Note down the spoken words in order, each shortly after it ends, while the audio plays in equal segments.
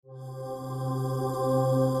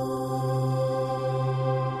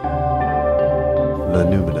The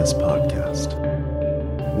Numinous Podcast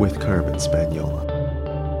with Carmen Spaniola.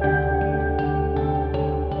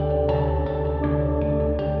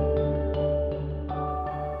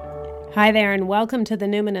 Hi there, and welcome to the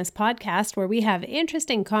Numinous Podcast, where we have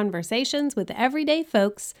interesting conversations with everyday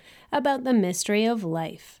folks about the mystery of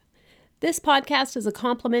life. This podcast is a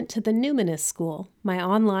complement to the Numinous School, my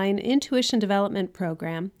online intuition development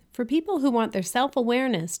program for people who want their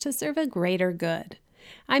self-awareness to serve a greater good.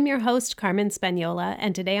 I'm your host, Carmen Spaniola,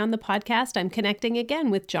 and today on the podcast, I'm connecting again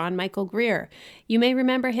with John Michael Greer. You may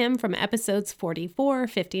remember him from episodes 44,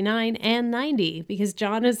 59, and 90, because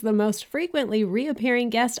John is the most frequently reappearing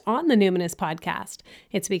guest on the Numinous Podcast.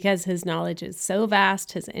 It's because his knowledge is so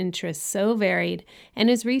vast, his interests so varied, and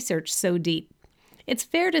his research so deep. It's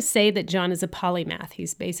fair to say that John is a polymath.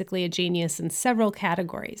 He's basically a genius in several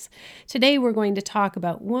categories. Today, we're going to talk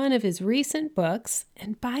about one of his recent books.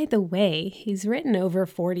 And by the way, he's written over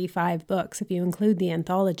 45 books, if you include the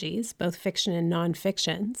anthologies, both fiction and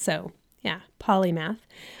nonfiction. So, yeah, polymath.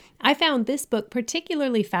 I found this book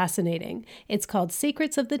particularly fascinating. It's called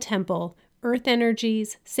Secrets of the Temple, Earth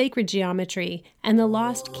Energies, Sacred Geometry, and the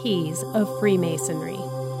Lost Keys of Freemasonry.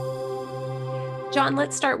 John,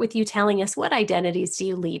 let's start with you telling us, what identities do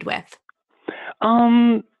you lead with?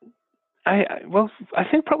 I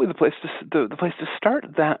think probably the place to start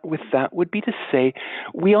with that would be to say,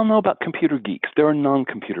 we all know about computer geeks. There are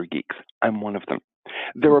non-computer geeks. I'm one of them.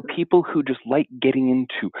 There are people who just like getting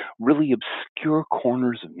into really obscure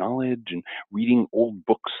corners of knowledge and reading old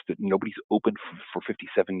books that nobody's opened for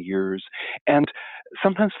 57 years, and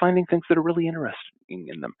sometimes finding things that are really interesting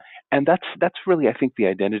in them. And that's really, I think, the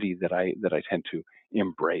identity that I tend to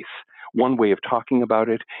embrace. One way of talking about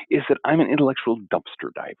it is that I'm an intellectual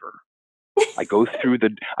dumpster diver. I go through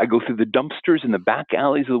the dumpsters in the back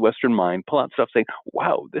alleys of the Western mind, pull out stuff saying,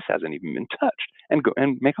 wow, this hasn't even been touched, and go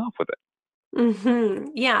and make off with it. Mm-hmm.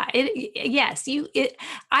 Yeah.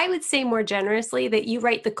 I would say more generously that you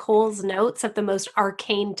write the Coles notes of the most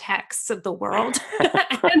arcane texts of the world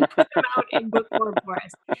and put them out in book form for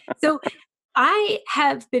us. So I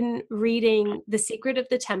have been reading The Secret of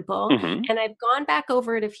the Temple, and I've gone back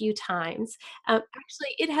over it a few times.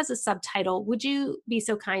 Actually, it has a subtitle. Would you be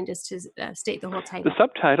so kind as to state the whole title? The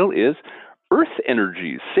subtitle is Earth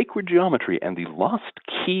Energies, Sacred Geometry, and the Lost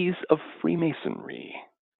Keys of Freemasonry.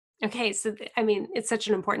 Okay, so it's such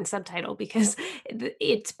an important subtitle because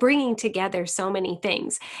it's bringing together so many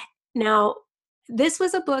things. Now, this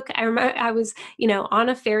was a book, I remember I was, on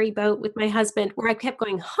a ferry boat with my husband where I kept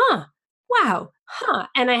going, wow,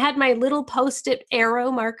 and I had my little Post-it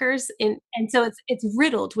arrow markers and so it's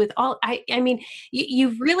riddled with all,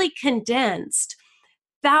 you've really condensed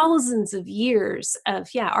thousands of years of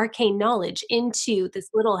arcane knowledge into this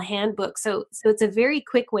little handbook. So it's a very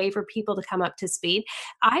quick way for people to come up to speed.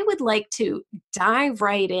 I would like to dive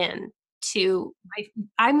right in to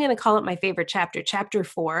I'm going to call it my favorite chapter, chapter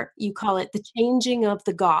 4. You call it The Changing of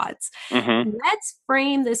the Gods. Let's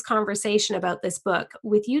frame this conversation about this book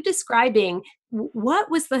with you describing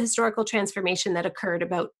what was the historical transformation that occurred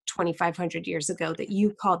about 2,500 years ago that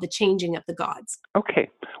you call the changing of the gods. Okay.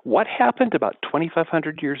 What happened about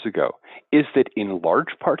 2,500 years ago is that in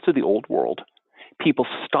large parts of the old world, people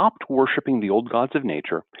stopped worshiping the old gods of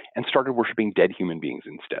nature and started worshiping dead human beings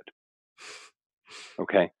instead.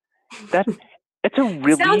 Okay? It's a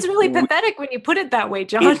really... It sounds really pathetic when you put it that way,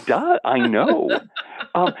 John. It does. I know.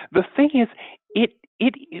 The thing is,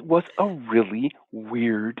 it was a really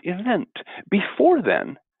weird event before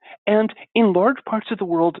then, and in large parts of the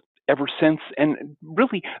world ever since, and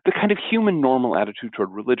really the kind of human normal attitude toward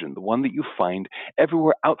religion, the one that you find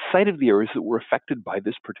everywhere outside of the areas that were affected by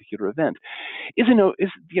this particular event,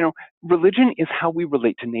 religion is how we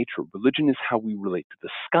relate to nature. Religion is how we relate to the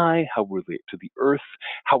sky, how we relate to the earth,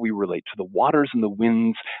 how we relate to the waters and the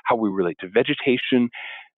winds, how we relate to vegetation.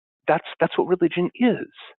 That's what religion is.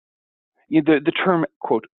 The term,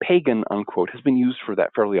 quote, pagan, unquote, has been used for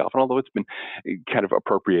that fairly often, although it's been kind of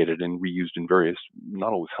appropriated and reused in various,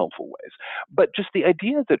 not always helpful ways. But just the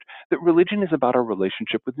idea that religion is about our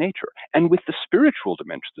relationship with nature and with the spiritual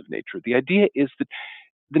dimensions of nature. The idea is that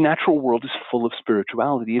the natural world is full of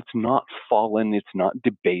spirituality. It's not fallen. It's not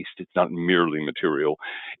debased. It's not merely material.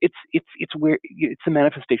 It's a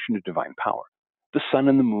manifestation of divine power. The sun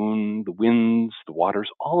and the moon, the winds, the waters,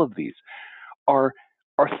 all of these are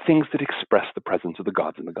things that express the presence of the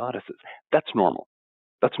gods and the goddesses. That's normal.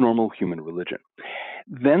 That's normal human religion.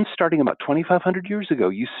 Then starting about 2,500 years ago,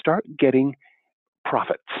 you start getting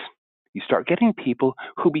prophets. You start getting people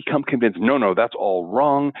who become convinced, no, that's all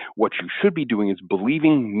wrong. What you should be doing is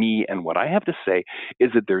believing me. And what I have to say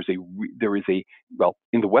is that there is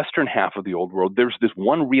in the Western half of the old world, there's this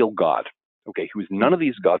one real God. Okay, who is none of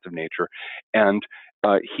these gods of nature, and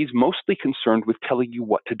he's mostly concerned with telling you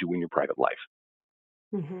what to do in your private life,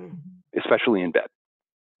 especially in bed.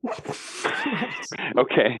 Right.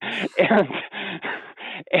 Okay,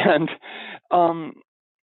 and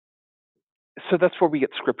so that's where we get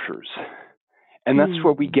scriptures, and that's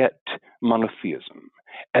where we get monotheism,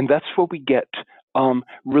 and that's where we get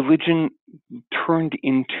religion turned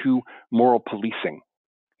into moral policing.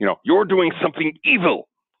 You know, you're doing something evil.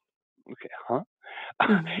 Okay, huh?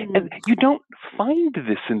 And you don't find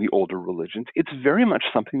this in the older religions. It's very much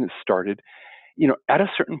something that started, you know, at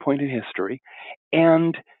a certain point in history,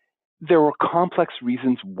 and there were complex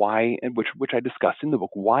reasons why, and which I discuss in the book,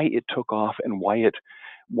 why it took off and why it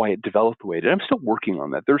developed the way it did. I'm still working on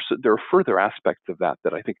that. There are further aspects of that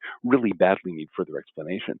I think really badly need further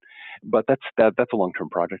explanation, but that's a long-term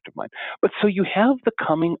project of mine. But so you have the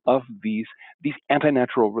coming of these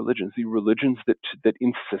anti-natural religions, the religions that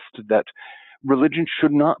insist that religion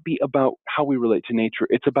should not be about how we relate to nature.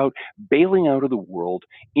 It's about bailing out of the world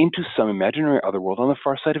into some imaginary other world on the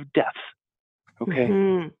far side of death. Okay?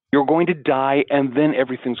 You're going to die, and then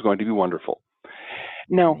everything's going to be wonderful.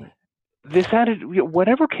 Now, this attitude,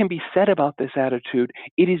 whatever can be said about this attitude,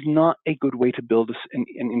 it is not a good way to build an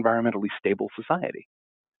environmentally stable society.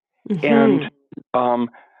 And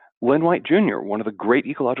Len White Jr., one of the great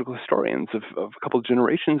ecological historians of a couple of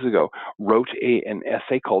generations ago, wrote an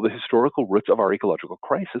essay called The Historical Roots of Our Ecological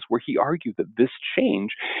Crisis, where he argued that this change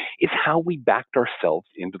is how we backed ourselves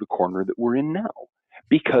into the corner that we're in now.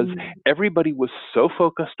 Because everybody was so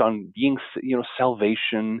focused on being, you know,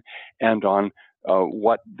 salvation and on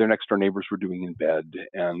what their next door neighbors were doing in bed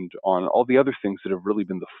and on all the other things that have really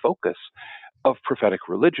been the focus of prophetic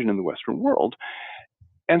religion in the Western world,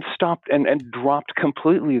 and stopped and dropped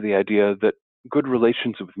completely the idea that good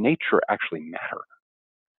relations with nature actually matter.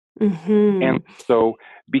 And so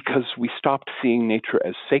because we stopped seeing nature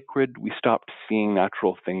as sacred, we stopped seeing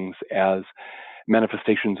natural things as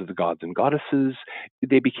manifestations of the gods and goddesses,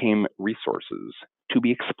 they became resources to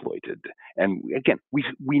be exploited. And again,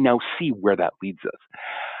 we now see where that leads us.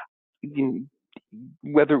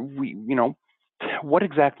 Whether we, you know, what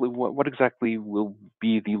exactly will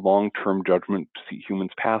be the long-term judgment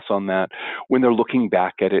humans pass on that when they're looking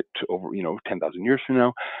back at it over, you know, 10,000 years from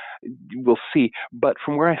now? We'll see. But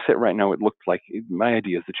from where I sit right now, it looked like my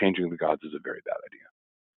idea is the changing of the gods is a very bad idea.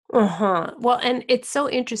 Well, and it's so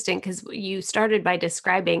interesting because you started by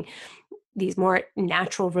describing these more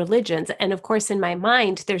natural religions. And of course, in my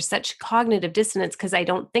mind, there's such cognitive dissonance because I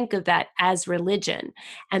don't think of that as religion.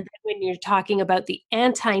 And then when you're talking about the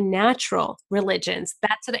anti-natural religions,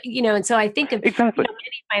 that's what, you know, and so I think of, Exactly. you know,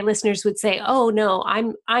 many of my listeners would say, oh no,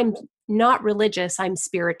 I'm not religious, I'm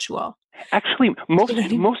spiritual. Actually,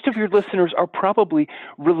 most of your listeners are probably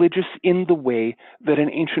religious in the way that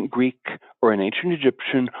an ancient Greek or an ancient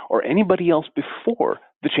Egyptian or anybody else before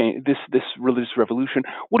the change, this religious revolution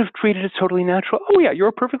would have treated it totally natural. Oh yeah, you're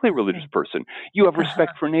a perfectly religious person. You have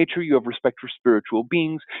respect for nature. You have respect for spiritual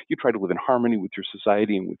beings. You try to live in harmony with your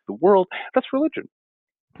society and with the world. That's religion.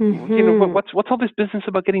 You know, what's all this business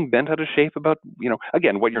about getting bent out of shape about, you know,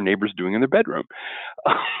 again, what your neighbor's doing in their bedroom?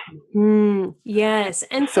 Yes.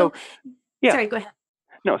 And so yeah. Sorry, go ahead.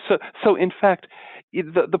 No, so in fact,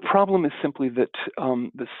 the problem is simply that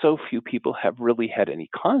so few people have really had any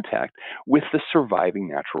contact with the surviving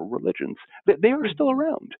natural religions. They are still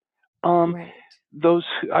around. Right. Those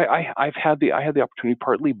I had the opportunity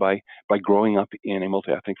partly by growing up in a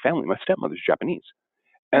multi-ethnic family. My stepmother's Japanese,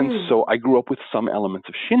 and so I grew up with some elements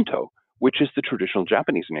of Shinto, which is the traditional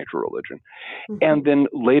Japanese nature religion. And then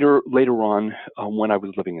later on, when I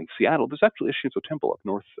was living in Seattle, there's actually a Shinto temple up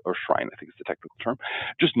north, or shrine, I think is the technical term,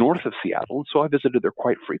 just north of Seattle. And so I visited there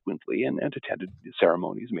quite frequently and attended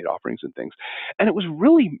ceremonies, made offerings and things. And it was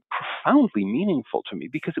really profoundly meaningful to me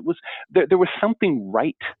because it was there was something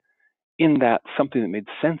right in that, something that made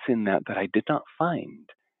sense in that I did not find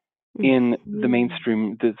in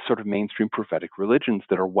the sort of mainstream prophetic religions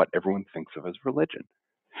that are what everyone thinks of as religion.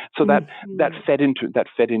 So that fed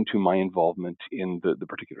into my involvement in the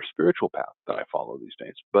particular spiritual path that I follow these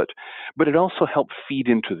days. But it also helped feed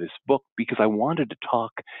into this book because I wanted to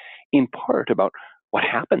talk in part about what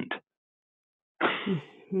happened.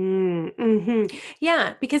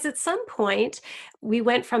 Yeah, because at some point we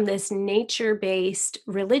went from this nature-based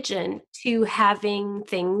religion to having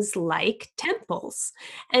things like temples.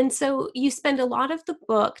 And so you spend a lot of the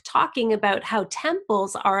book talking about how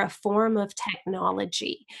temples are a form of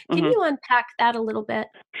technology. Can you unpack that a little bit?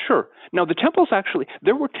 Sure. Now the temples, actually,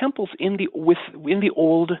 there were temples in the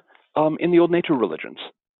old nature religions.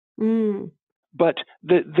 But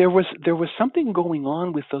there was something going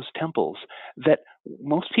on with those temples that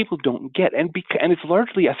most people don't get, and it's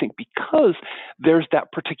largely, I think, because there's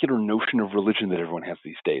that particular notion of religion that everyone has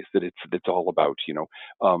these days, that it's all about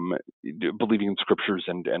believing in scriptures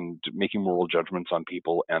and making moral judgments on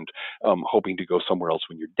people and hoping to go somewhere else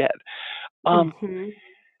when you're dead. Mm-hmm.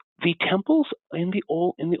 The temples in the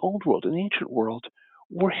old world, in the ancient world,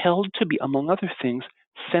 were held to be, among other things,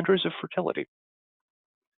 centers of fertility.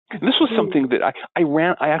 And this was something that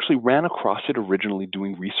I actually ran across it originally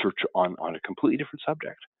doing research on a completely different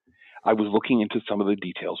subject. I was looking into some of the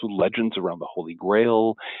details with legends around the Holy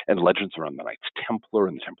Grail and legends around the Knights Templar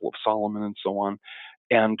and the Temple of Solomon and so on.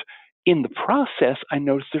 And in the process, I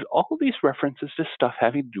noticed there's all of these references to stuff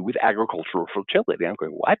having to do with agricultural fertility. I'm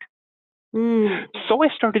going, what? So I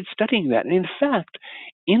started studying that. And in fact,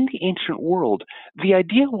 in the ancient world, the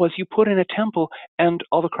idea was you put in a temple and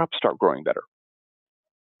all the crops start growing better.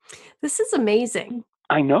 This is amazing.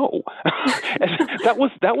 I know. And that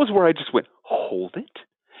was where I just went, hold it.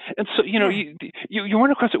 And so, you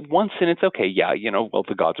run across it once and it's okay. Yeah, well,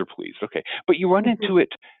 the gods are pleased. Okay. But you run into it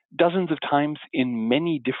dozens of times in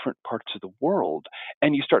many different parts of the world,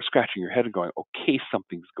 and you start scratching your head and going, okay,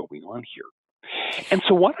 something's going on here. And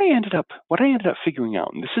so what I ended up figuring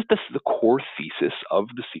out, and this is the core thesis of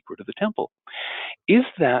The Secret of the Temple, is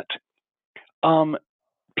that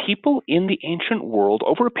people in the ancient world,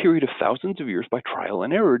 over a period of thousands of years by trial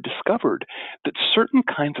and error, discovered that certain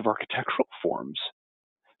kinds of architectural forms,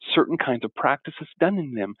 certain kinds of practices done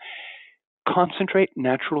in them, concentrate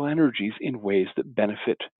natural energies in ways that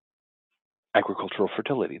benefit agricultural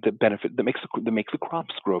fertility, that make the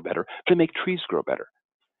crops grow better, that make trees grow better.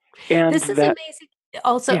 And this is amazing.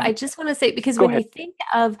 Also, yeah. I just want to say, because Go when ahead. you think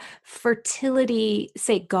of fertility,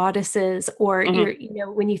 say goddesses, or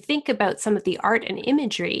when you think about some of the art and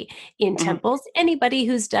imagery in temples, anybody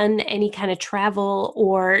who's done any kind of travel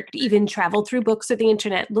or even traveled through books or the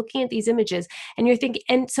internet, looking at these images, and you're thinking,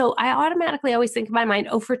 and so I automatically always think in my mind,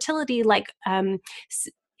 fertility, like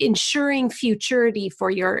ensuring futurity for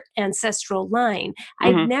your ancestral line.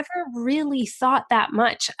 I'd never really thought that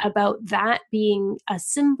much about that being a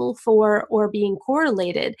symbol for or being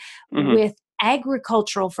correlated with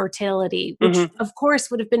agricultural fertility, which of course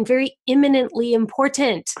would have been very imminently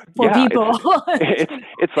important for people.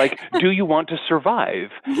 It's like, do you want to survive?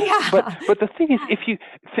 Yeah. But the thing is, if you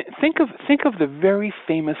think of the very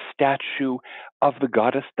famous statue of the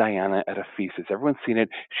goddess Diana at Ephesus, everyone's seen it.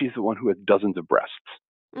 She's the one who has dozens of breasts.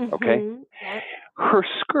 Okay. Yeah. Her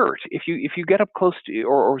skirt, if you get up close to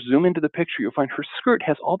or zoom into the picture, you'll find her skirt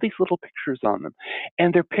has all these little pictures on them,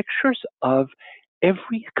 and they're pictures of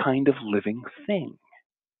every kind of living thing.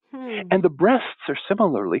 And the breasts are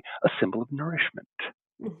similarly a symbol of nourishment.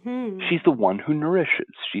 She's the one who nourishes.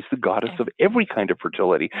 She's the goddess of every kind of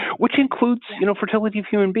fertility, which includes, fertility of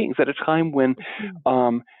human beings at a time when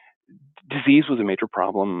disease was a major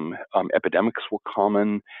problem. Epidemics were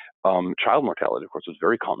common. Child mortality, of course, was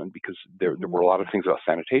very common because there were a lot of things about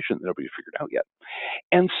sanitation that nobody figured out yet.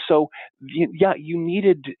 And so, you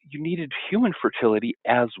needed human fertility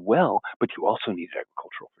as well, but you also needed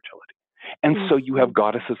agricultural fertility. And so you have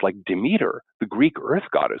goddesses like Demeter, the Greek earth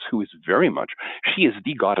goddess, who is she is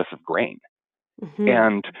the goddess of grain.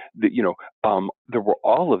 And there were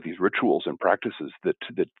all of these rituals and practices that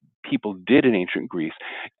people did in ancient Greece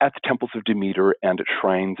at the temples of Demeter and at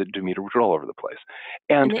shrines at Demeter, which were all over the place,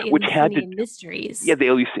 and which had to mysteries. Yeah, the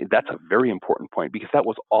Eleusinian. That's a very important point because that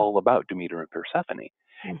was all about Demeter and Persephone,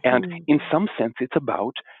 and in some sense, it's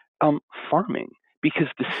about farming because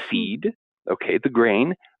the seed, the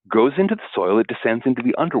grain, goes into the soil, it descends into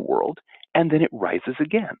the underworld, and then it rises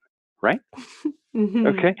again, right?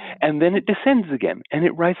 Okay, and then it descends again, and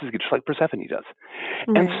it rises again, just like Persephone does.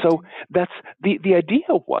 And so that's the idea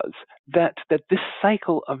was that this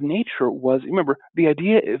cycle of nature was. Remember, the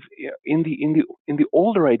idea is in the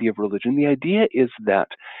older idea of religion, the idea is that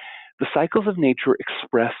the cycles of nature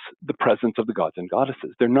express the presence of the gods and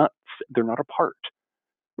goddesses. They're not apart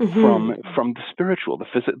from the spiritual.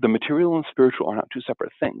 The material and spiritual are not two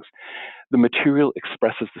separate things. The material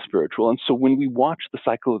expresses the spiritual. And so when we watch the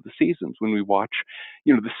cycle of the seasons, when we watch,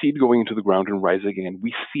 the seed going into the ground and rising again,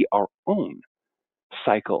 we see our own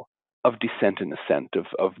cycle of descent and ascent,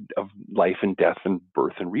 of life and death and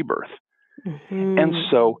birth and rebirth. And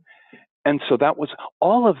so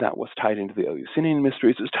all of that was tied into the Eleusinian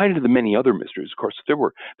mysteries. It was tied into the many other mysteries. Of course, there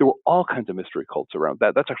were all kinds of mystery cults around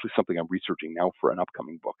that. That's actually something I'm researching now for an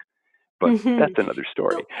upcoming book. But that's another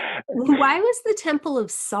story. So, why was the Temple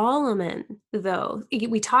of Solomon, though?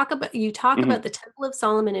 You talk about the Temple of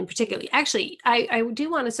Solomon in particular. Actually, I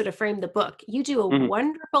do want to sort of frame the book. You do a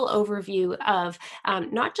wonderful overview of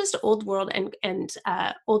not just old world and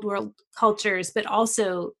old world cultures, but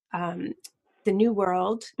also the New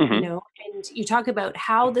World, Mm-hmm. and you talk about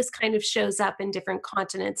how this kind of shows up in different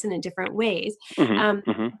continents and in different ways. Mm-hmm.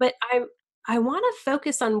 Mm-hmm. But I want to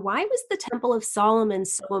focus on, why was the Temple of Solomon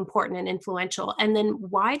so important and influential? And then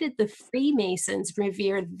why did the Freemasons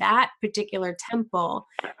revere that particular temple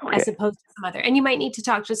as Okay. opposed to some other? And you might need to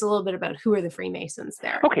talk just a little bit about who are the Freemasons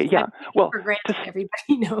there. Okay. Yeah. Well, For granted, just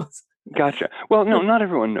everybody knows. gotcha. Well, no, not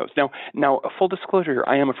everyone knows. Now, a full disclosure here: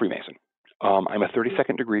 I am a Freemason. I'm a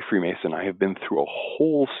 32nd degree Freemason. I have been through a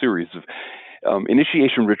whole series of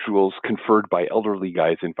initiation rituals conferred by elderly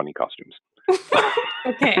guys in funny costumes.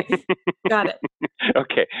 Okay, got it.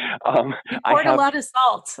 Okay. You I poured a have. lot of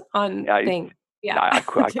salt on I, things. Yeah. I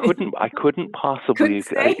couldn't possibly. Couldn't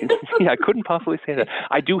say? I couldn't possibly say that.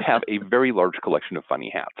 I do have a very large collection of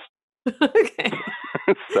funny hats. Okay.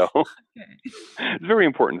 So Okay. it's a very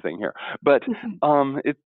important thing here. But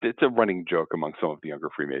it's a running joke among some of the younger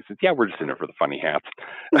Freemasons. Yeah, we're just in it for the funny hats.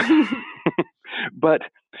 But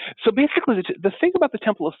so basically, the thing about the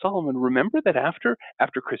Temple of Solomon, remember that after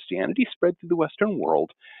Christianity spread through the Western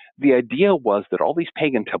world, the idea was that all these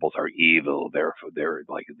pagan temples are evil. They're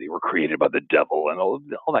like they were created by the devil and all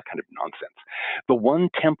that kind of nonsense. The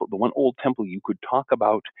one old temple you could talk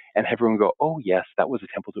about and everyone go, oh yes, that was a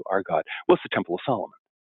temple to our God, was the Temple of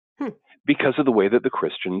Solomon. Because of the way that the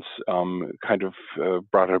Christians kind of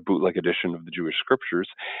brought out a bootleg edition of the Jewish scriptures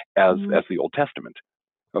as the Old Testament.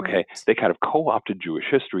 Okay, Right. they kind of co-opted Jewish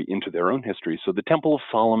history into their own history. So the Temple of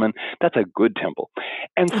Solomon, that's a good temple.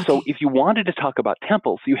 And so if you wanted to talk about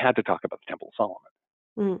temples, you had to talk about the Temple of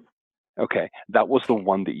Solomon. Okay, that was the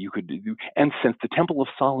one that you could do. And since the Temple of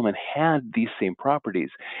Solomon had these same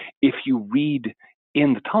properties, if you read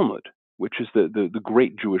in the Talmud, which is the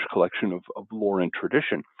great Jewish collection of lore and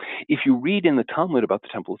tradition, if you read in the Talmud about the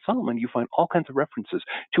Temple of Solomon, you find all kinds of references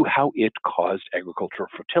to how it caused agricultural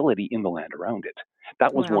fertility in the land around it.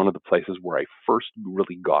 That was one of the places where I first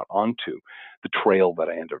really got onto the trail that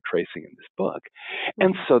I end up tracing in this book.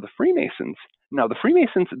 And so the Freemasons,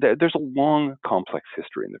 there's a long, complex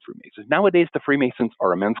history in the Freemasons. Nowadays, the Freemasons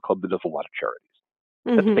are a men's club that does a lot of charities.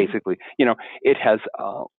 That's basically, it has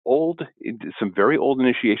some very old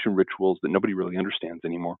initiation rituals that nobody really understands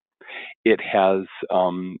anymore. It has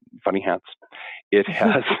funny hats. It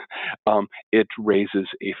has it raises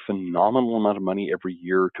a phenomenal amount of money every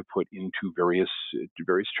year to put into various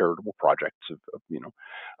charitable projects of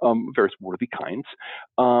various worthy kinds.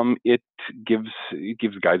 It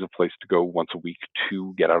gives guys a place to go once a week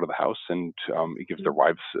to get out of the house, and it gives their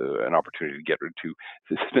wives an opportunity to get to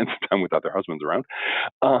spend some time with other husbands around.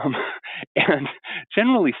 And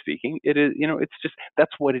generally speaking, it is it's just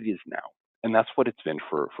that's what it is now. And that's what it's been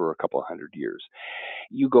for a couple of 100 years.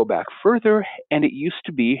 You go back further, and it used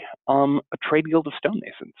to be a trade guild of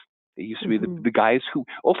stonemasons. It used to be the guys who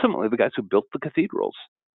built the cathedrals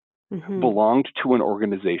belonged to an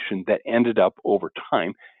organization that ended up over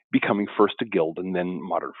time becoming first a guild and then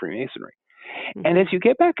modern Freemasonry. And as you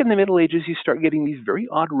get back in the Middle Ages, you start getting these very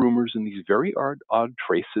odd rumors and these very odd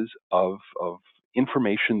traces of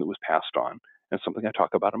information that was passed on, and something I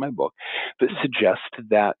talk about in my book, that suggest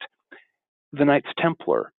that the Knights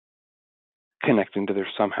Templar connecting to there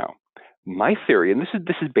somehow. My theory, and this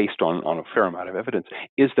is based on a fair amount of evidence,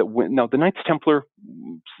 is that the Knights Templar,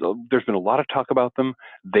 so there's been a lot of talk about them.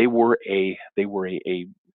 They were like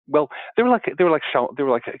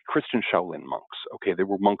Christian Shaolin monks. Okay, they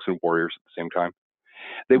were monks and warriors at the same time.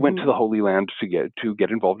 They went to the Holy Land to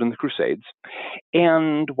get involved in the Crusades,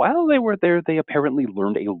 and while they were there, they apparently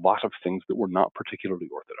learned a lot of things that were not particularly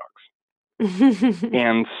orthodox.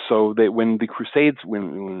 And so when the Crusades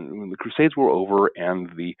were over and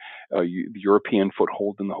the European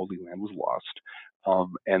foothold in the Holy Land was lost,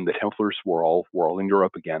 and the Templars were all in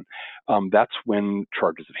Europe again, that's when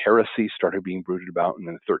charges of heresy started being bruited about, and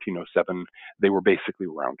then in 1307 they were basically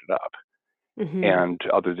rounded up. And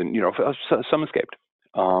other than some escaped.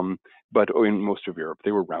 But in most of Europe,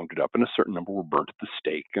 they were rounded up, and a certain number were burnt at the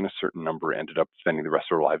stake, and a certain number ended up spending the rest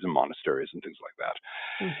of their lives in monasteries and things like that.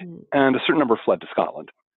 And a certain number fled to Scotland,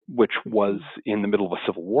 which was in the middle of a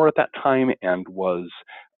civil war at that time, and was,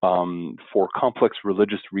 for complex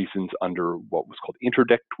religious reasons, under what was called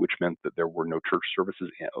interdict, which meant that there were no church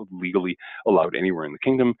services legally allowed anywhere in the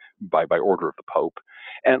kingdom by order of the Pope.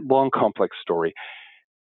 And long, complex story.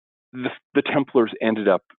 The Templars ended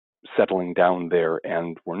up settling down there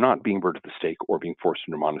and were not being burned at the stake or being forced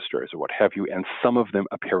into monasteries or what have you. And some of them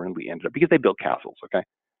apparently ended up, because they built castles, okay?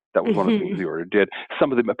 That was one of the things the order did.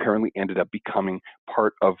 Some of them apparently ended up becoming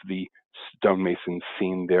part of the stonemason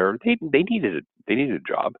scene there. They needed a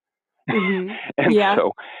job. Mm-hmm. and Yeah.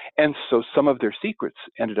 so and so some of their secrets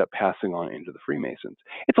ended up passing on into the Freemasons.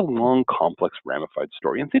 It's a long, complex, ramified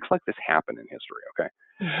story, and things like this happen in history. Okay,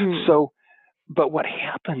 Mm-hmm. so but what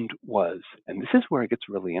happened was, and this is where it gets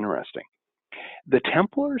really interesting, the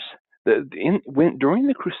Templars. During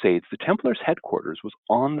the Crusades, the Templars' headquarters was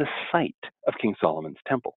on the site of King Solomon's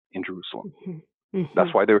Temple in Jerusalem. Mm-hmm. That's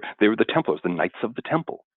Mm-hmm. why they were the Templars, the Knights of the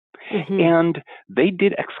Temple. Mm-hmm. And they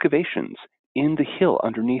did excavations in the hill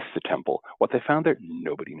underneath the temple. What they found there,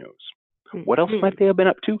 nobody knows. What else might they have been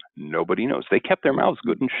up to? Nobody knows. They kept their mouths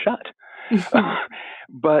good and shut. Mm-hmm.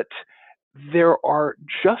 But there are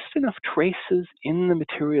just enough traces in the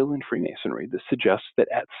material in Freemasonry that suggest that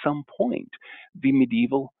at some point the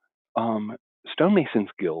medieval stonemasons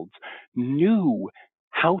guilds knew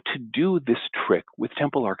how to do this trick with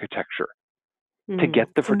temple architecture to get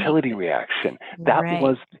the To make fertility the reaction. That right.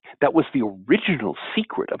 was the original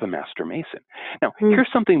secret of a master mason. Now, Mm.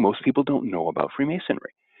 here's something most people don't know about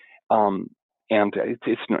Freemasonry. Um, and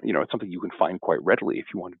it's not, it's something you can find quite readily if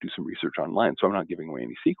you want to do some research online. So I'm not giving away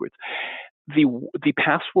any secrets. The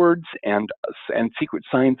passwords and secret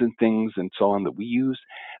signs and things and so on that we use,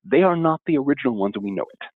 they are not the original ones, and we know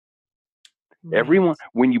it. Right. Everyone,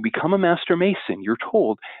 when you become a master mason, you're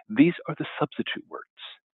told these are the substitute words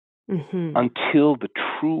Mm-hmm. until the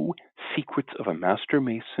true secrets of a master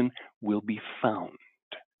mason will be found.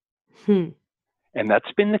 Hmm. And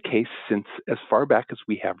that's been the case since as far back as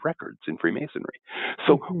we have records in Freemasonry.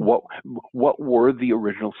 So Mm-hmm. what were the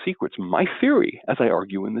original secrets? My theory, as I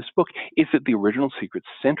argue in this book, is that the original secrets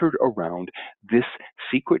centered around this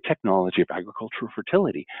secret technology of agricultural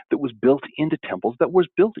fertility that was built into temples, that was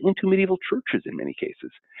built into medieval churches in many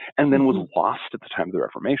cases, and then Mm-hmm. was lost at the time of the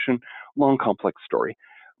Reformation. Long, complex story.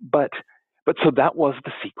 But so that was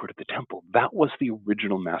the secret of the temple. That was the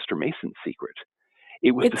original Master Mason secret.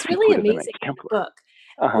 It was the It's really secret of the Knights amazing in the Templar. book.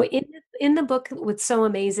 Uh-huh. In the book, what's so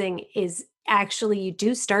amazing is actually you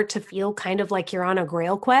do start to feel kind of like you're on a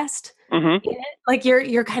Grail quest. Mm-hmm. In it. Like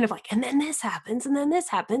you're kind of like, and then this happens, and then this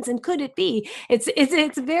happens, and could it be? It's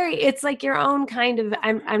very it's like your own kind of.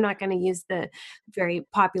 I'm not going to use the very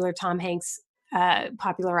popular Tom Hanks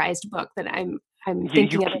popularized book that I'm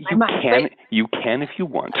thinking of in my mind, but You can if you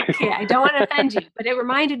want to. okay, I don't want to offend you, but it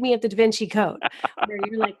reminded me of the Da Vinci Code, where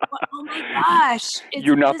you're like, oh my gosh, it's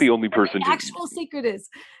You're not this the is only where the person to. actual secret is.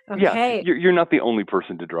 Yeah, Okay. you're not the only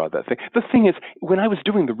person to draw that thing. The thing is, when I was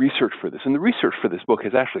doing the research for this, and the research for this book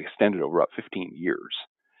has actually extended over about 15 years,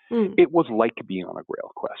 Mm, it was like being on a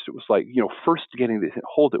Grail quest. It was like, first getting this,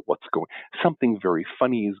 hold it, what's going, something very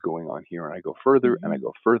funny is going on here, and I go further, and I mhm.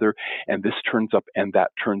 go further, and this turns up, and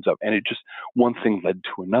that turns up, and it just, one thing led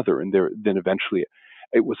to another, and then eventually,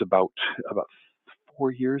 it was about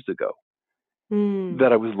 4 years ago Mm.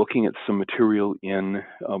 that I was looking at some material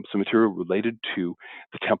related to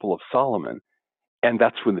the Temple of Solomon, and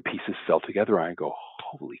that's when the pieces fell together. And I go,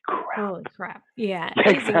 holy crap! Holy crap. Yeah, Yeah,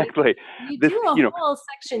 it is amazing. exactly. You This, do a whole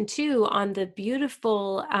section too on the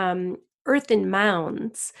beautiful earthen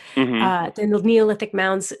mounds, hmm the Neolithic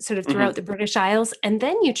mounds sort of hmm throughout the British Isles. And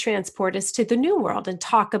then you transport us to the New World and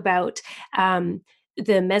talk about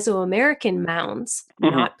the Mesoamerican mounds, hmm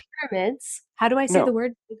not pyramids. How do I say the no,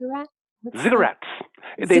 word? Ziggurat? What's the ziggurats.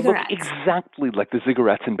 They look ziggurats? exactly like the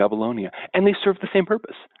ziggurats in Babylonia, and they serve the same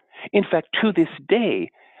purpose. In fact, to this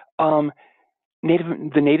day, um,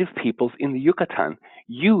 the native peoples in the Yucatan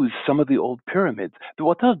use some of the old pyramids.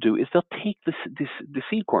 What they'll do is they'll take the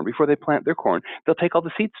seed corn before they plant their corn. They'll take all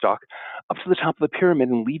the seed stock up to the top of the pyramid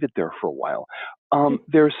and leave it there for a while.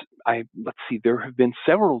 Let's see. There have been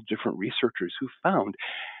several different researchers who found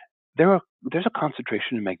there's a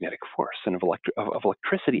concentration of magnetic force and of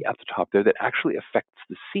electricity at the top there that actually affects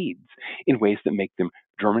the seeds in ways that make them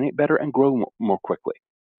germinate better and grow more quickly.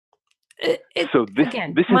 So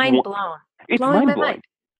Again, this is mind one. blown. It's Blowing mind my blowing. mind.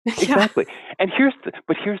 Yeah. Exactly. And here's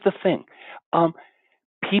the thing. Um,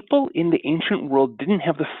 People in the ancient world didn't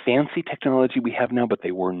have the fancy technology we have now, but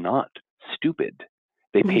they were not stupid.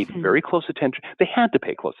 They paid Mhm. very close attention. They had to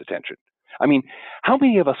pay close attention. I mean, how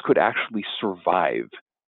many of us could actually survive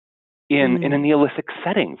in a Mm, Neolithic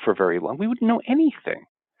setting for very long? We wouldn't know anything.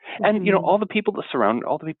 And mhm. all the people that surround,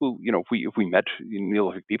 all the people, if we met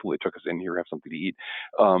Neolithic people, they took us in here, have something to eat.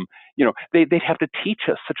 They'd have to teach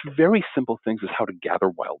us such very simple things as how to gather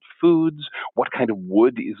wild foods, what kind of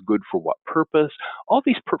wood is good for what purpose, all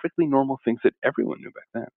these perfectly normal things that everyone knew back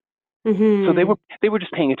then. So Mhm. they were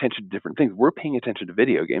just paying attention to different things. We're paying attention to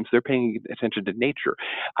video games. They're paying attention to nature.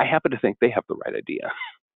 I happen to think they have the right idea.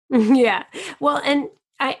 Yeah. Well, and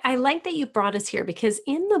I like that you brought us here because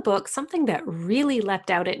in the book, something that really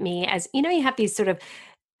leapt out at me as you know, you have these sort of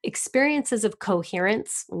experiences of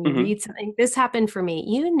coherence when you Hmm. read something. This happened for me.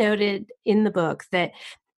 You noted in the book that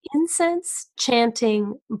incense,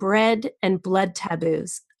 chanting, bread, and blood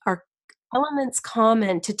taboos are elements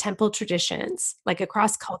common to temple traditions, like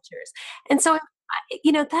across cultures. And so,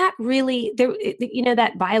 that really, there,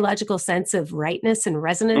 that biological sense of rightness and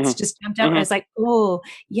resonance Hmm. just jumped out. I Hmm. was like, oh,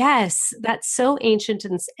 yes, that's so ancient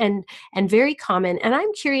and very common. And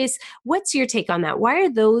I'm curious, what's your take on that? Why are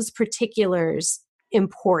those particulars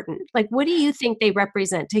important? Like, what do you think they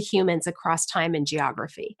represent to humans across time and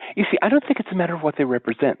geography? You see, I don't think it's a matter of what they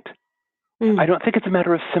represent. I Mm. don't think it's a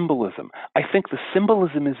matter of symbolism. I think the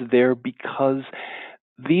symbolism is there because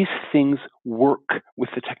these things work with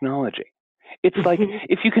the technology. It's like Mhm.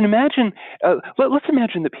 if you can imagine, let's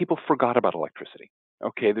imagine that people forgot about electricity.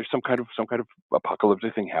 Okay, there's some kind of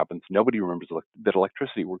apocalyptic thing happens. Nobody remembers that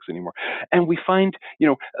electricity works anymore, and we find,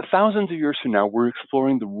 thousands of years from now, we're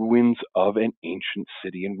exploring the ruins of an ancient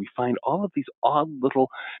city, and we find all of these odd little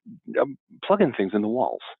plug-in things in the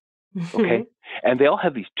walls. Okay, Mhm. and they all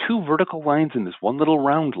have these two vertical lines and this one little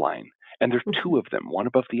round line, and there's two Mhm. of them, one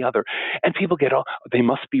above the other, and people get all they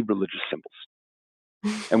must be religious symbols.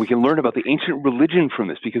 And we can learn about the ancient religion from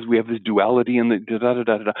this because we have this duality and the da da da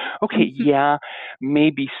da da. Okay, Mhm. yeah,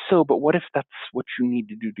 maybe so, but what if that's what you need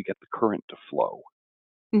to do to get the current to flow?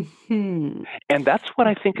 Mhm. And that's what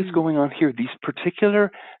I think is Mhm. going on here. These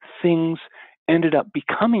particular things ended up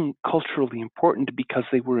becoming culturally important because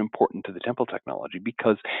they were important to the temple technology.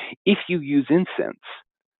 Because if you use incense,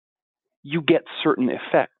 you get certain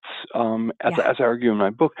effects, Yeah. as I argue in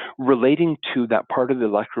my book, relating to that part of the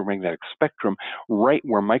electromagnetic spectrum right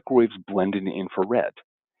where microwaves blend in infrared.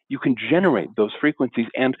 You can Oh, generate those frequencies,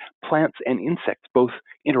 and plants and insects both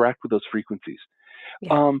interact with those frequencies.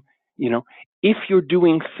 yeah. Um, you know, if you're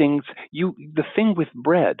doing things, the thing with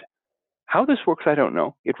bread, how this works, I don't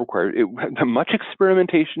know. It requires much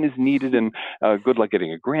experimentation is needed, and good luck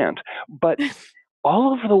getting a grant. But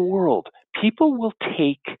all over the world, people will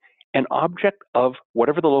take an object of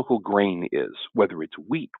whatever the local grain is, whether it's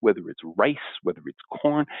wheat, whether it's rice, whether it's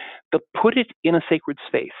corn, they'll put it in a sacred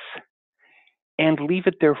space and leave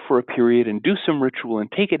it there for a period and do some ritual and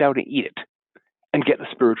take it out and eat it and get a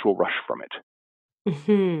spiritual rush from it.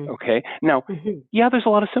 Mhm. Okay? Now, Mhm. yeah, there's a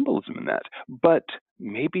lot of symbolism in that, but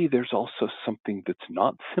maybe there's also something that's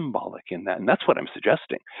not symbolic in that. And that's what I'm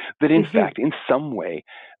suggesting. That in Mhm. fact, in some way,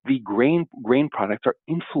 the grain products are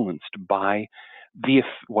influenced by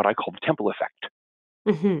what I call the temple effect.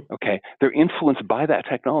 Mhm. Okay, they're influenced by that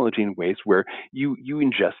technology in ways where you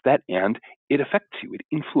ingest that and it affects you. It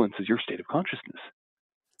influences your state of consciousness.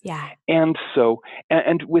 Yeah. And so,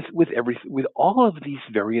 and with all of these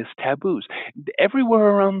various taboos, everywhere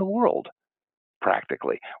around the world,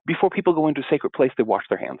 practically. Before people go into a sacred place, they wash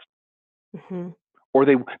their hands, Mhm. or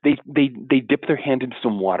they dip their hand into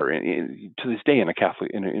some water. To this day, in a Catholic,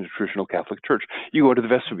 in a traditional Catholic church, you go to the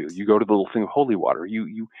vestibule, you go to the little thing of holy water,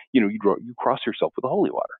 you cross yourself with the holy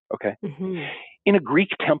water. Okay, Mhm. in a Greek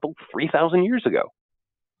temple 3,000 years ago,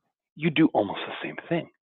 you do almost the same thing.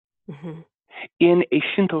 Mhm. In a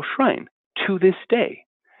Shinto shrine, to this day,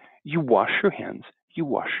 you wash your hands, you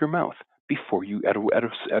wash your mouth before you at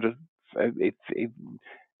a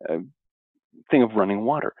thing of running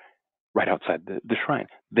water right outside the shrine.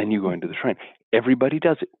 Then you go into the Mhm. shrine. Everybody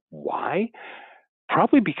does it. Why?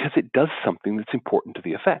 Probably because it does something that's important to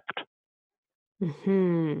the effect.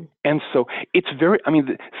 Mhm. And so it's very, I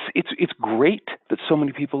mean, it's great that so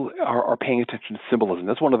many people are paying attention to symbolism.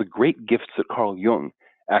 That's one of the great gifts that Carl Jung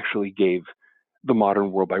actually gave the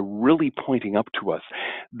modern world by really pointing up to us.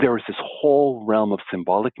 There is this whole realm of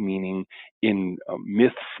symbolic meaning in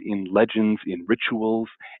myths, in legends, in rituals,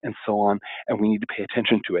 and so on, and we need to pay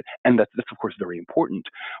attention to it. And that's of course very important,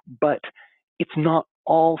 but it's not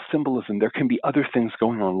all symbolism. There can be other things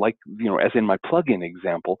going on, like as in my plug-in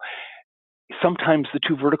example. Sometimes the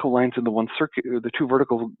two vertical lines in the one circular, the two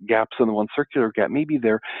vertical gaps in the one circular gap, may be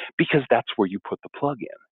there because that's where you put the plug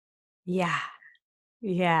in. Yeah.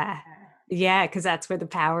 Yeah. Yeah, because that's where the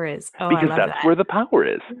power is. Oh, I Because love that's that. where the power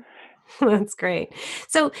is. That's great.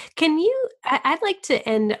 So, can you? I'd like to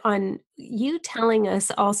end on you telling us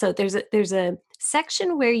also. There's a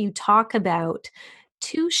section where you talk about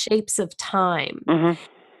two shapes of time, Hmm.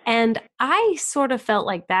 and I sort of felt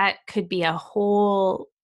like that could be a whole,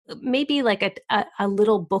 maybe like a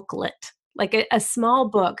little booklet, like a small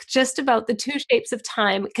book just about the two shapes of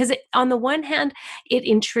time. Because on the one hand, it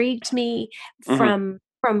intrigued me Hmm. from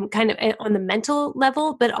from kind of on the mental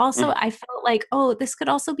level, but also I felt like, oh, this could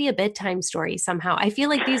also be a bedtime story somehow. I feel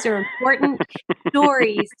like these are important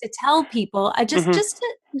stories to tell people, just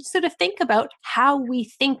to sort of think about how we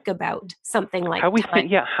think about something like How we time.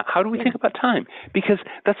 think, how do we Yeah. think about time? Because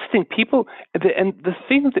that's the thing, and the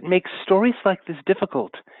thing that makes stories like this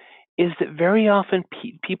difficult is that very often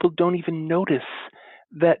people don't even notice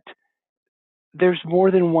that there's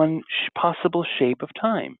more than one possible shape of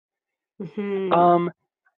time. Mm-hmm.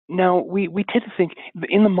 Now, we tend to think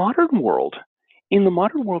in the modern world,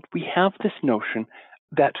 we have this notion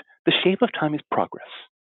that the shape of time is progress.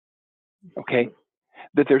 Okay,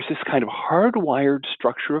 that there's this kind of hardwired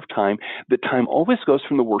structure of time, that time always goes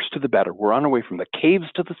from the worst to the better. We're on our way from the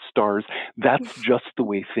caves to the stars. That's just the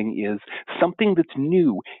way thing is. Something that's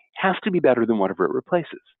new has to be better than whatever it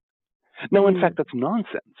replaces. No, in fact, that's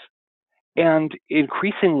nonsense. And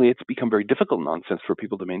increasingly, it's become very difficult nonsense for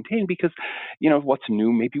people to maintain because, what's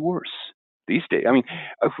new may be worse these days. I mean,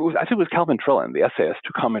 I think it was Calvin Trellan, the essayist,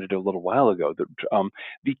 who commented a little while ago that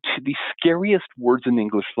the scariest words in the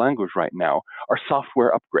English language right now are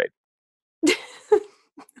software upgrade.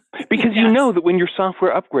 Because you Yes. know that when your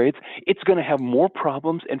software upgrades, it's going to have more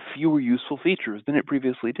problems and fewer useful features than it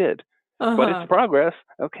previously did. But it's progress.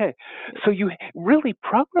 Okay. So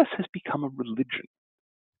progress has become a religion.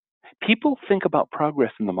 People think about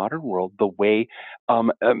progress in the modern world the way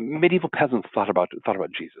medieval peasants thought about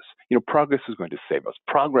Jesus. Progress is going to save us.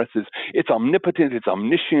 It's omnipotent, it's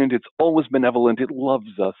omniscient, it's always benevolent, it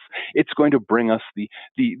loves us. It's going to bring us the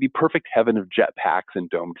perfect heaven of jetpacks and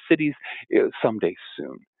domed cities someday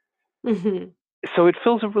soon. Mm-hmm. So it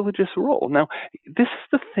fills a religious role. Now, this is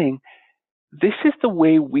the thing. This is the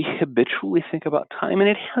way we habitually think about time,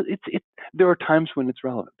 and there are times when it's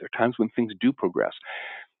relevant. There are times when things do progress.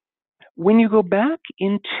 When you go back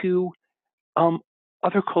into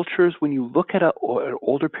other cultures, when you look at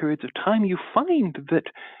older periods of time, you find that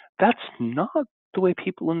that's not the way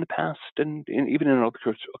people in the past and even in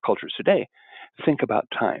other cultures today think about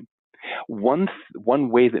time. One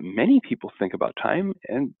way that many people think about time,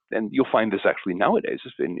 and you'll find this actually nowadays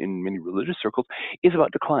in many religious circles, is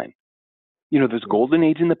about decline. There's golden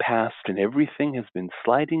age in the past, and everything has been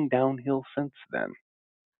sliding downhill since then.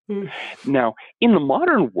 Now, in the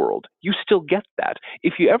modern world, you still get that.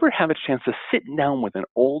 If you ever have a chance to sit down with an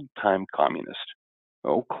old-time communist,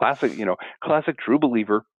 classic true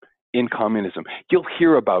believer in communism, you'll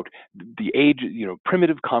hear about the age,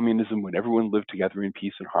 primitive communism when everyone lived together in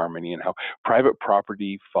peace and harmony, and how private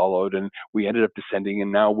property followed, and we ended up descending,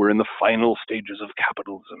 and now we're in the final stages of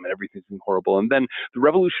capitalism, and everything's been horrible. And then the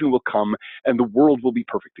revolution will come, and the world will be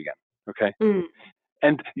perfect again. Okay?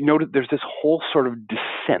 And you notice there's this whole sort of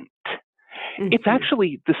descent. It's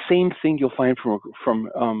actually the same thing you'll find from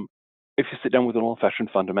if you sit down with an old-fashioned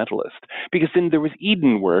fundamentalist, because then there was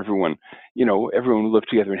Eden, where everyone lived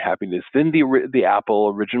together in happiness. Then the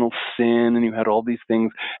apple, original sin, and you had all these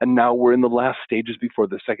things, and now we're in the last stages before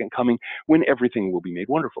the second coming, when everything will be made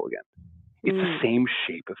wonderful again. It's the same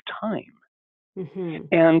shape of time,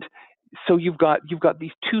 and so you've got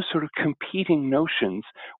these two sort of competing notions,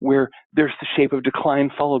 where there's the shape of decline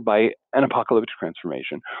followed by an apocalyptic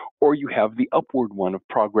transformation, or you have the upward one of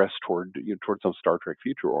progress toward some Star Trek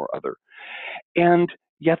future or other. And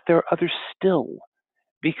yet there are others still,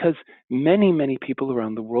 because many people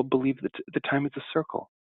around the world believe that the time is a circle,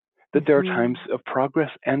 that there are times of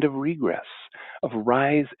progress and of regress, of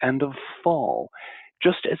rise and of fall,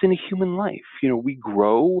 just as in a human life. We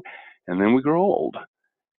grow and then we grow old.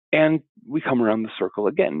 And we come around the circle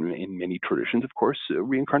again. In many traditions, of course,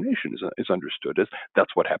 reincarnation is understood as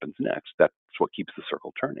that's what happens next. That's what keeps the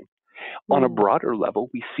circle turning. On a broader level,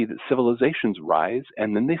 we see that civilizations rise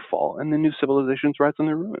and then they fall, and then new civilizations rise on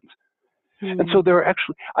their ruins. And so there are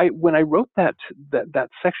actually, when I wrote that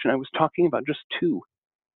section, I was talking about just two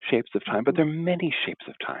shapes of time, but there are many shapes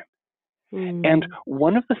of time. And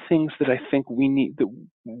one of the things that I think we need, that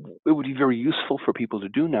it would be very useful for people to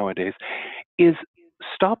do nowadays, is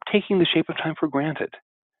stop taking the shape of time for granted.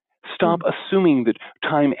 Stop assuming that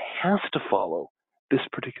time has to follow this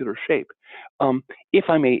particular shape. If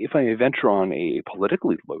I may venture on a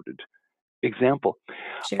politically loaded example,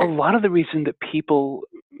 a lot of the reason that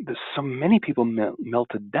so many people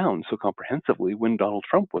melted down so comprehensively when Donald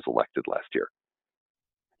Trump was elected last year.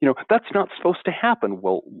 That's not supposed to happen.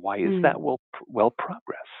 Well, why is that? Well,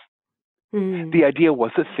 progress. The idea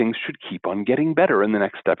was that things should keep on getting better, and the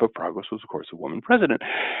next step of progress was, of course, a woman president.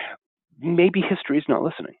 Maybe history is not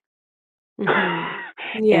listening.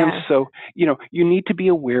 And so, you need to be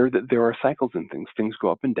aware that there are cycles in things. Things go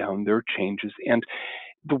up and down, there are changes, and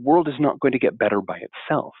the world is not going to get better by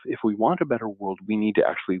itself. If we want a better world, we need to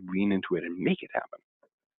actually lean into it and make it happen.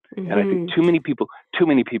 And I think Hmm. too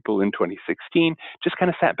many people in 2016 just kind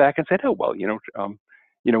of sat back and said, "Oh well,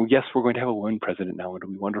 yes, we're going to have a woman president now, it'll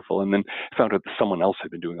be wonderful," and then found out that someone else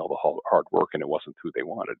had been doing all the hard work, and it wasn't who they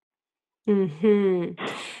wanted. Hmm.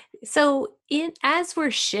 So, as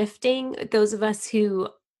we're shifting, those of us who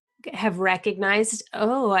have recognized,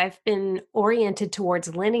 oh, I've been oriented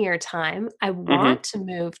towards linear time, I Hmm. want to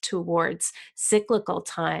move towards cyclical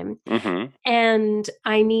time, Hmm. and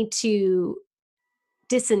I need to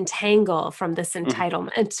disentangle from this Hmm.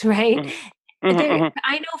 entitlement, right? Hmm. Hmm. There, Hmm.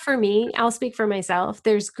 I know for me, I'll speak for myself,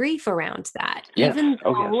 there's grief around that. Yes. Even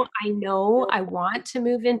Oh yes. though I know I want to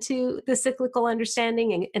move into the cyclical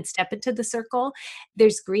understanding and step into the circle,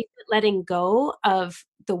 there's grief at letting go of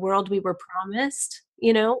the world we were promised,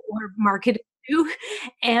 or marketed to.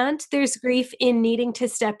 And there's grief in needing to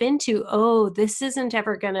step into, oh, this isn't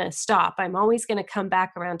ever going to stop. I'm always going to come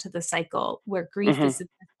back around to the cycle where grief Hmm. is the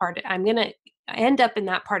part. I'm going to end up in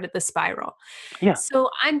that part of the spiral. Yeah. So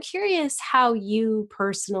I'm curious how you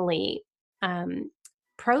personally um,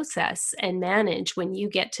 process and manage when you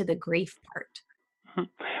get to the grief part. Mhm.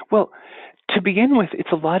 Well, to begin with,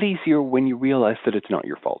 it's a lot easier when you realize that it's not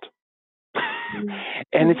your fault. Mm.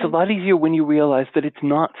 And it's a Mhm. lot easier when you realize that it's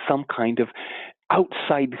not some kind of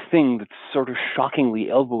outside thing that's sort of shockingly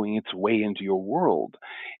elbowing its way into your world.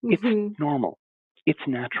 It's Mhm. normal. It's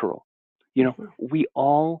natural. Mhm. We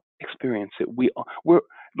all experience it. We're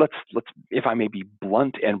let's if I may be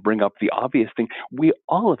blunt and bring up the obvious thing, we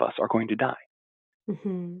all of us are going to die.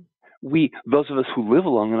 Mhm. Those of us who live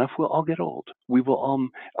long enough will all get old. We will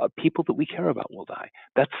people that we care about will die.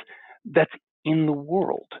 That's in the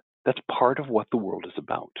world. That's part of what the world is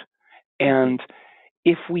about. Mhm. And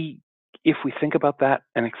if we if we think about that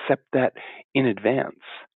and accept that in advance,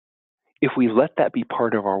 if we let that be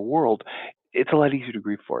part of our world, it's a lot easier to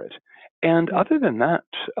grieve for it. And Mhm. other than that,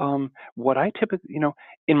 what I typically,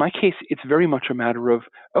 in my case, it's very much a matter of,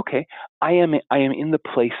 okay, I am in the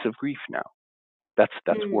place of grief now. That's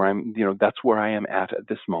where Mm. that's where I am at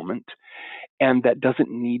this moment, and that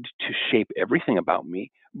doesn't need to shape everything about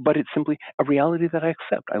me, but it's simply a reality that I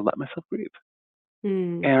accept. I let myself grieve.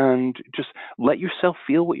 Mm. And just let yourself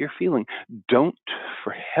feel what you're feeling. Don't,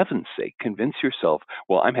 for heaven's sake, convince yourself,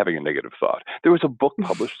 well, I'm having a negative thought. There was a book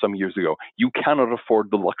published some years ago, You Cannot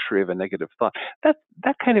Afford the Luxury of a Negative Thought. That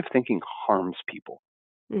kind of thinking harms people.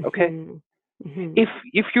 Okay? Mhm. If Mhm.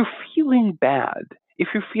 if you're feeling bad, if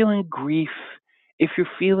you're feeling grief, if you're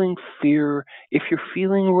feeling fear, if you're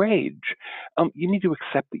feeling rage, you need to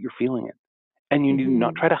accept that you're feeling it. And you need to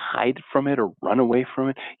not Mhm. try to hide from it or run away from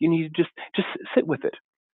it. You need to just sit with it.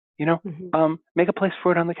 you know Mhm. Make a place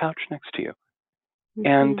for it on the couch next to you,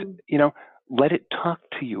 and Mhm. let it talk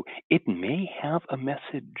to you. It may have a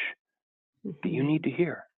message that you need Mhm. to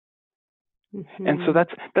hear. And so Mhm.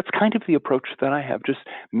 that's kind of the approach that I have. Just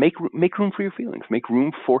make room for your feelings, make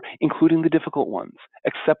room for including the difficult ones,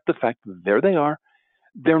 accept the fact that there they are.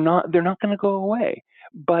 They're not going to go away,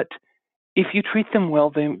 but if you treat them well,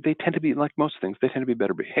 they tend to be, like most things, they tend to be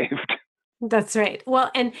better behaved. That's right. Well,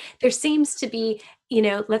 and there seems to be,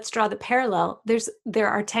 let's draw the parallel. There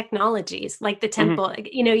are technologies like the Hmm. temple.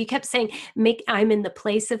 You kept saying, make I'm in the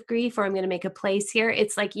place of grief, or I'm going to make a place here.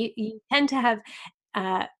 It's like you tend to have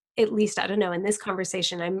uh at least I don't know, in this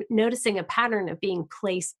conversation, I'm noticing a pattern of being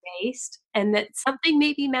place-based, and that something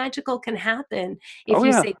maybe magical can happen if Oh you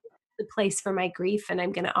yeah. say, "This is the place for my grief, and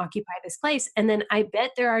I'm gonna occupy this place." And then I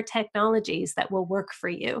bet there are technologies that will work for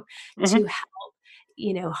you Hmm. to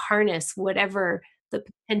help, harness whatever the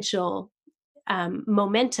potential,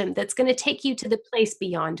 momentum that's gonna take you to the place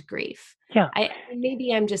beyond grief. Yeah.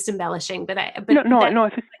 Maybe I'm just embellishing, No, but no, that's no. I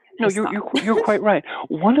think like a no. nice You're thought. quite right.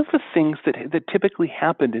 One of the things that typically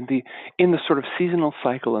happened in the sort of seasonal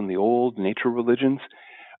cycle in the old nature religions,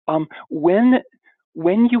 um, when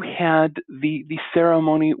when you had the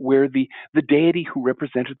ceremony where the deity who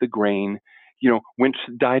represented the grain,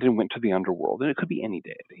 died and went to the underworld, and it could be any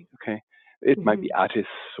deity. Okay, it might be Mhm. Attis,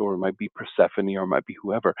 or it might be Persephone, or it might be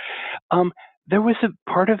whoever. Um, there was a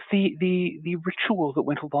part of the ritual that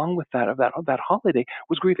went along with that holiday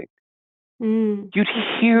was grieving. Mm. You'd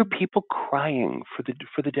hear Mhm. people crying for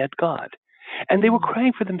the dead god, and they were Mhm.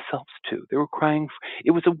 crying for themselves too. They were crying.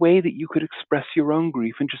 It was a way that you could express your own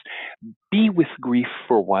grief and just be with grief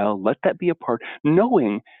for a while. Let that be a part,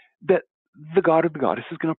 knowing that the god or the goddess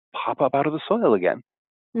is going to pop up out of the soil again.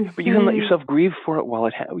 But you can let Mhm. yourself grieve for it while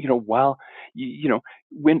while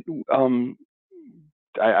when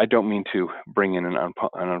I don't mean to bring in an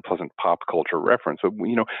unpleasant pop culture reference, but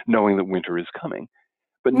knowing that winter is coming,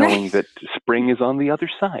 but knowing Right. that spring is on the other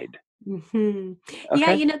side. Mhm.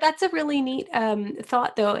 Yeah, Okay. that's a really neat,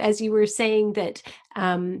 thought, though, as you were saying that,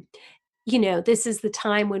 um, this is the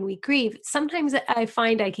time when we grieve. Sometimes I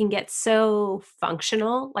find I can get so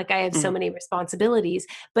functional, like I have so Mhm. many responsibilities,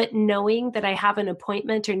 but knowing that I have an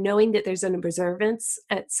appointment or knowing that there's an observance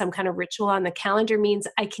at some kind of ritual on the calendar means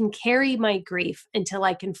I can carry my grief until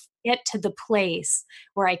I can get to the place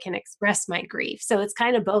where I can express my grief. So it's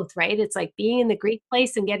kind of both, right? It's like being in the grief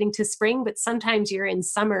place and getting to spring, but sometimes you're in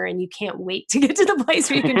summer and you can't wait to get to the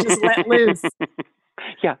place where you can just let loose.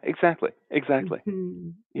 Yeah, exactly. Exactly.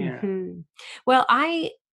 Mhm, Yeah. mhm. Well,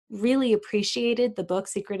 I really appreciated the book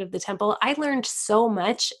Secret of the Temple. I learned so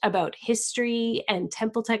much about history and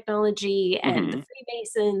temple technology and the Mhm.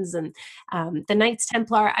 Freemasons and the Knights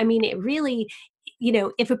Templar. I mean, it really,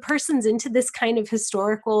 if a person's into this kind of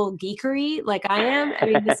historical geekery like I am, I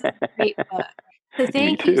mean, this is a great book. So Me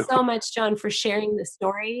thank you too. so much, John, for sharing the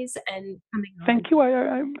stories and coming on. Thank you.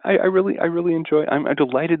 I really enjoy. I'm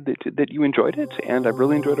delighted that you enjoyed it, and I've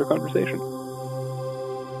really enjoyed our conversation.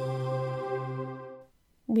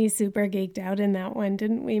 We super geeked out in that one,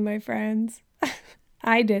 didn't we, my friends?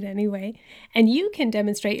 I did anyway. And you can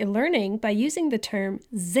demonstrate your learning by using the term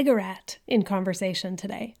ziggurat in conversation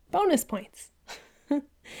today. Bonus points.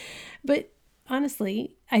 But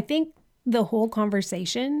honestly, I think the whole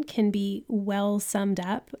conversation can be well summed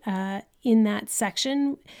up in that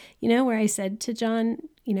section, where I said to John,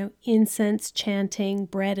 incense, chanting,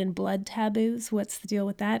 bread and blood taboos. What's the deal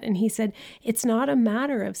with that? And he said, it's not a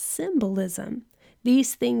matter of symbolism.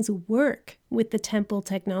 These things work with the temple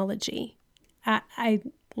technology. I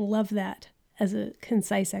love that as a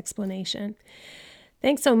concise explanation.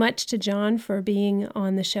 Thanks so much to John for being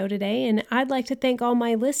on the show today, and I'd like to thank all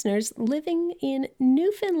my listeners living in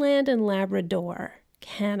Newfoundland and Labrador,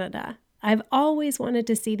 Canada. I've always wanted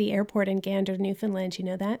to see the airport in Gander, Newfoundland, you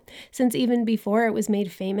know that, since even before it was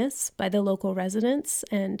made famous by the local residents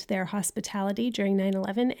and their hospitality during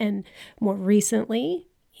 9/11, and more recently,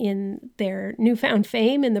 in their newfound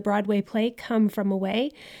fame in the Broadway play Come From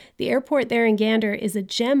Away. The airport there in Gander is a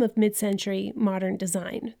gem of mid-century modern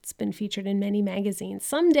design. It's been featured in many magazines.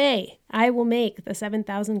 Someday, I will make the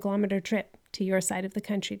 7,000-kilometer trip to your side of the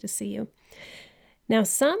country to see you. Now,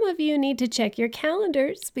 some of you need to check your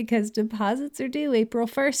calendars because deposits are due April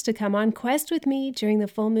 1st to come on quest with me during the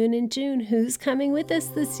full moon in June. Who's coming with us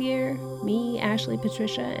this year? Me, Ashley,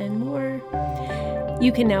 Patricia, and more.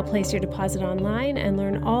 You can now place your deposit online and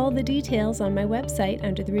learn all the details on my website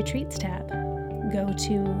under the Retreats tab. Go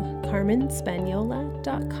to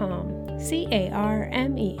carmenspagnola.com,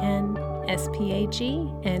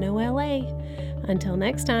 CarmenSpagnola. Until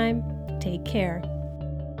next time, take care.